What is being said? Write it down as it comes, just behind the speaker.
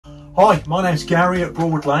Hi, my name's Gary at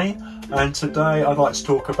Broadlane, and today I'd like to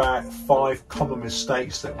talk about 5 common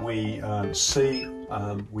mistakes that we see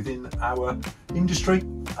within our industry,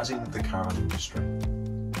 as in the caravan industry.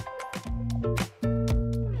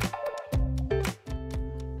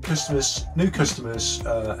 New customers,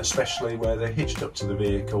 especially where they're hitched up to the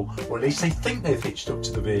vehicle, or at least they think they've hitched up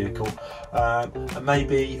to the vehicle, and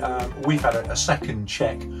maybe we've had a second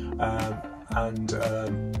check and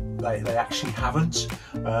they actually haven't,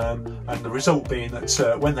 and the result being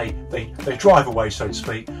that when they drive away, so to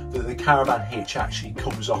speak, the caravan hitch actually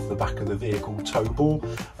comes off the back of the vehicle tow ball.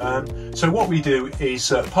 So what we do is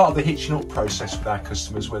part of the hitching up process with our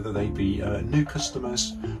customers, whether they be new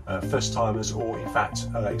customers, first timers, or in fact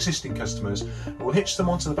existing customers, we'll hitch them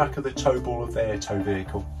onto the back of the tow ball of their tow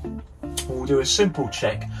vehicle. We'll do a simple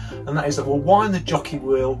check, and that is that we'll wind the jockey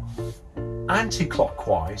wheel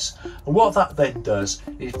anti-clockwise, and what that then does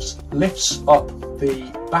is lifts up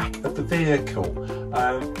the back of the vehicle,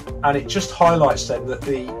 and it just highlights then that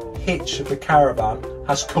the hitch of the caravan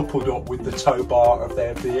has coupled up with the tow bar of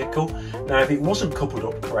their vehicle. Now if it wasn't coupled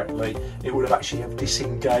up correctly, it would have actually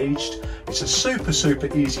disengaged. It's a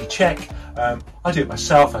super easy check. I do it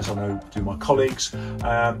myself, as I know do my colleagues,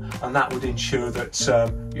 and that would ensure that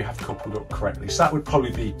you have coupled up correctly. So that would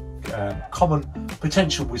probably be common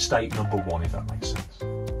potential mistake number 1, if that makes sense.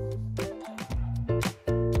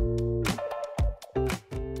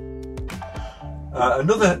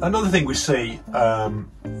 Another thing we see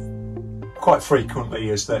quite frequently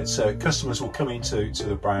is that customers will come into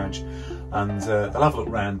the branch and they'll have a look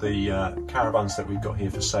around the caravans that we've got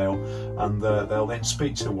here for sale, and they'll then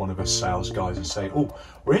speak to one of us sales guys and say, oh,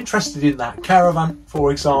 we're interested in that caravan,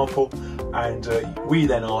 for example, and we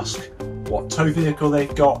then ask what tow vehicle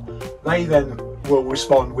they've got. They then will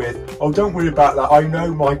respond with, oh, don't worry about that, I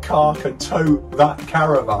know my car can tow that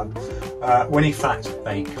caravan, when in fact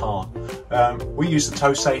they can't. We use the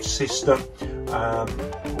tow safe system.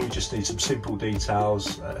 We just need some simple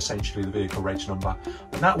details, essentially the vehicle reg number,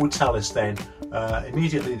 and that will tell us then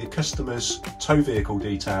immediately the customer's tow vehicle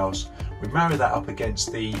details. We marry that up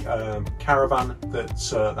against the caravan that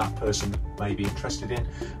that person may be interested in,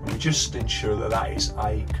 and we just ensure that that is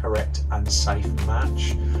a correct and safe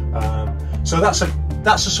match. So that's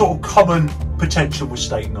a sort of common potential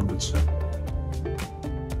mistake number 2.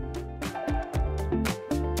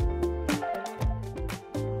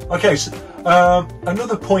 Okay, so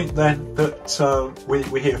another point then that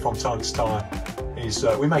we hear from time to time is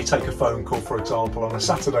we may take a phone call, for example, on a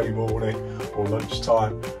Saturday morning or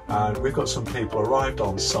lunchtime, and we've got some people arrived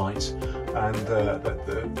on site, and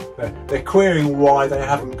they're querying why they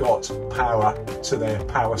haven't got power to their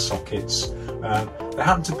power sockets. They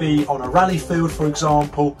happen to be on a rally field, for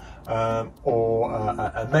example, or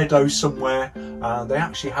a meadow somewhere, and they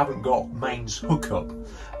actually haven't got mains hookup.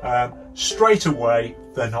 Straight away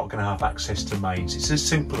they're not going to have access to mains. It's as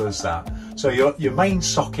simple as that. So your main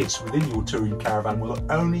sockets within your touring caravan will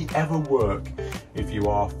only ever work if you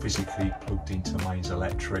are physically plugged into mains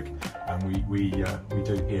electric, and we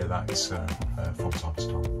do hear that from time to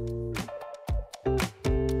time.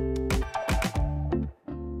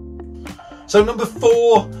 So number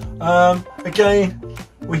 4, again,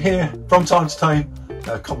 we hear from time to time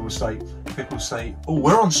a common mistake. People say, oh,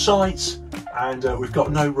 we're on site and we've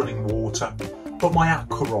got no running water, but my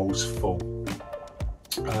aqua roll's full.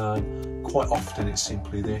 Quite often it's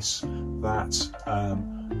simply this, that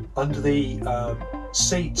under the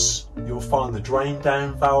seats you'll find the drain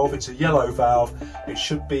down valve. It's a yellow valve. It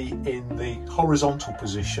should be in the horizontal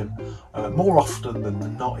position. More often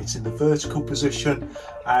than not it's in the vertical position,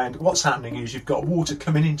 and what's happening is you've got water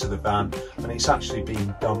coming into the van and it's actually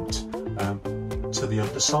being dumped to the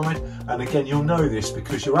underside. And again, you'll know this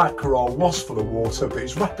because your aqua was full of water, but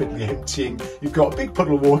it's rapidly emptying. You've got a big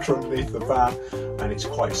puddle of water underneath the van, and it's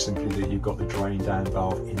quite simply that you've got the drain down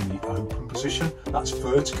valve in the open position. That's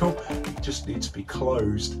vertical. It just needs to be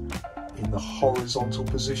closed in the horizontal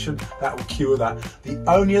position. That will cure that. The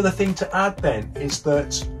only other thing to add then is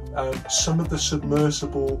that some of the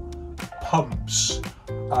submersible pumps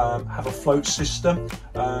have a float system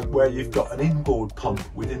where you've got an inboard pump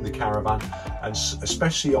within the caravan, and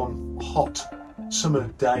especially on hot summer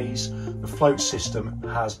days the float system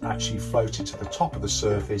has actually floated to the top of the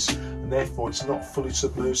surface, and therefore it's not fully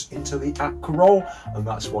submerged into the aqua roll, and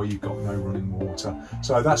that's why you've got no running water.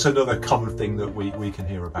 So that's another common thing that we can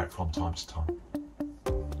hear about from time to time.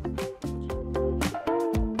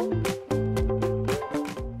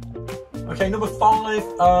 Okay, number 5,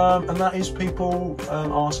 and that is people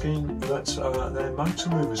asking that their motor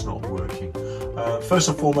mover's not working. First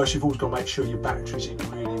and foremost, you've always got to make sure your battery's in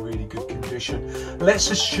really good condition. condition.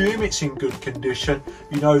 Let's assume it's in good condition.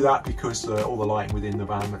 You know that because all the lighting within the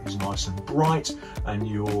van is nice and bright, and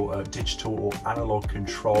your digital or analog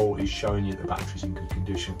control is showing you the battery's in good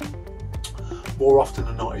condition. More often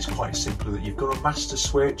than not, it's quite simple that you've got a master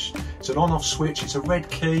switch. It's an on-off switch, it's a red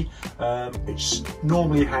key. It's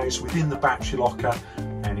normally housed within the battery locker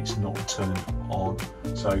and it's not turned on.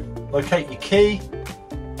 So locate your key,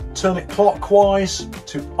 turn it clockwise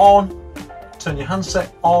to on, turn your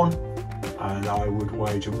handset on, and I would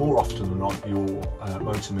wager more often than not your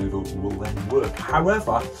motor mover will then work.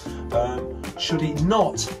 However, should it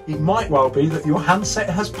not, it might well be that your handset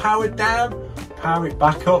has powered down. Power it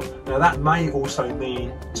back up. Now that may also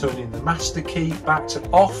mean turning the master key back to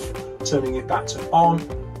off, turning it back to on,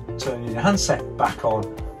 turning your handset back on,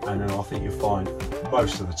 and then I think you'll find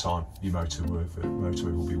most of the time your motor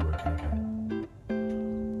will be working again.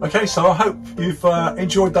 Okay, so I hope you've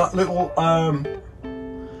enjoyed that little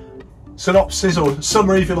synopsis or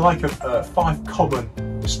summary, if you like, of 5 common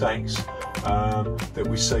mistakes that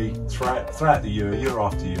we see throughout the year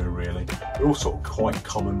after year really. They're all sort of quite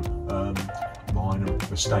common minor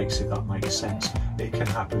mistakes, if that makes sense. It can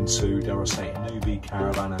happen to, dare I say, newbie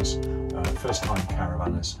caravanners, first time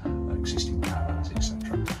caravanners, existing caravans,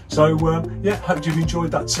 etc. So yeah, hope you've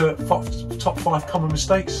enjoyed that top 5 common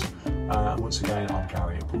mistakes. Once again, I'm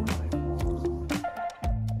Gary at Broadlane.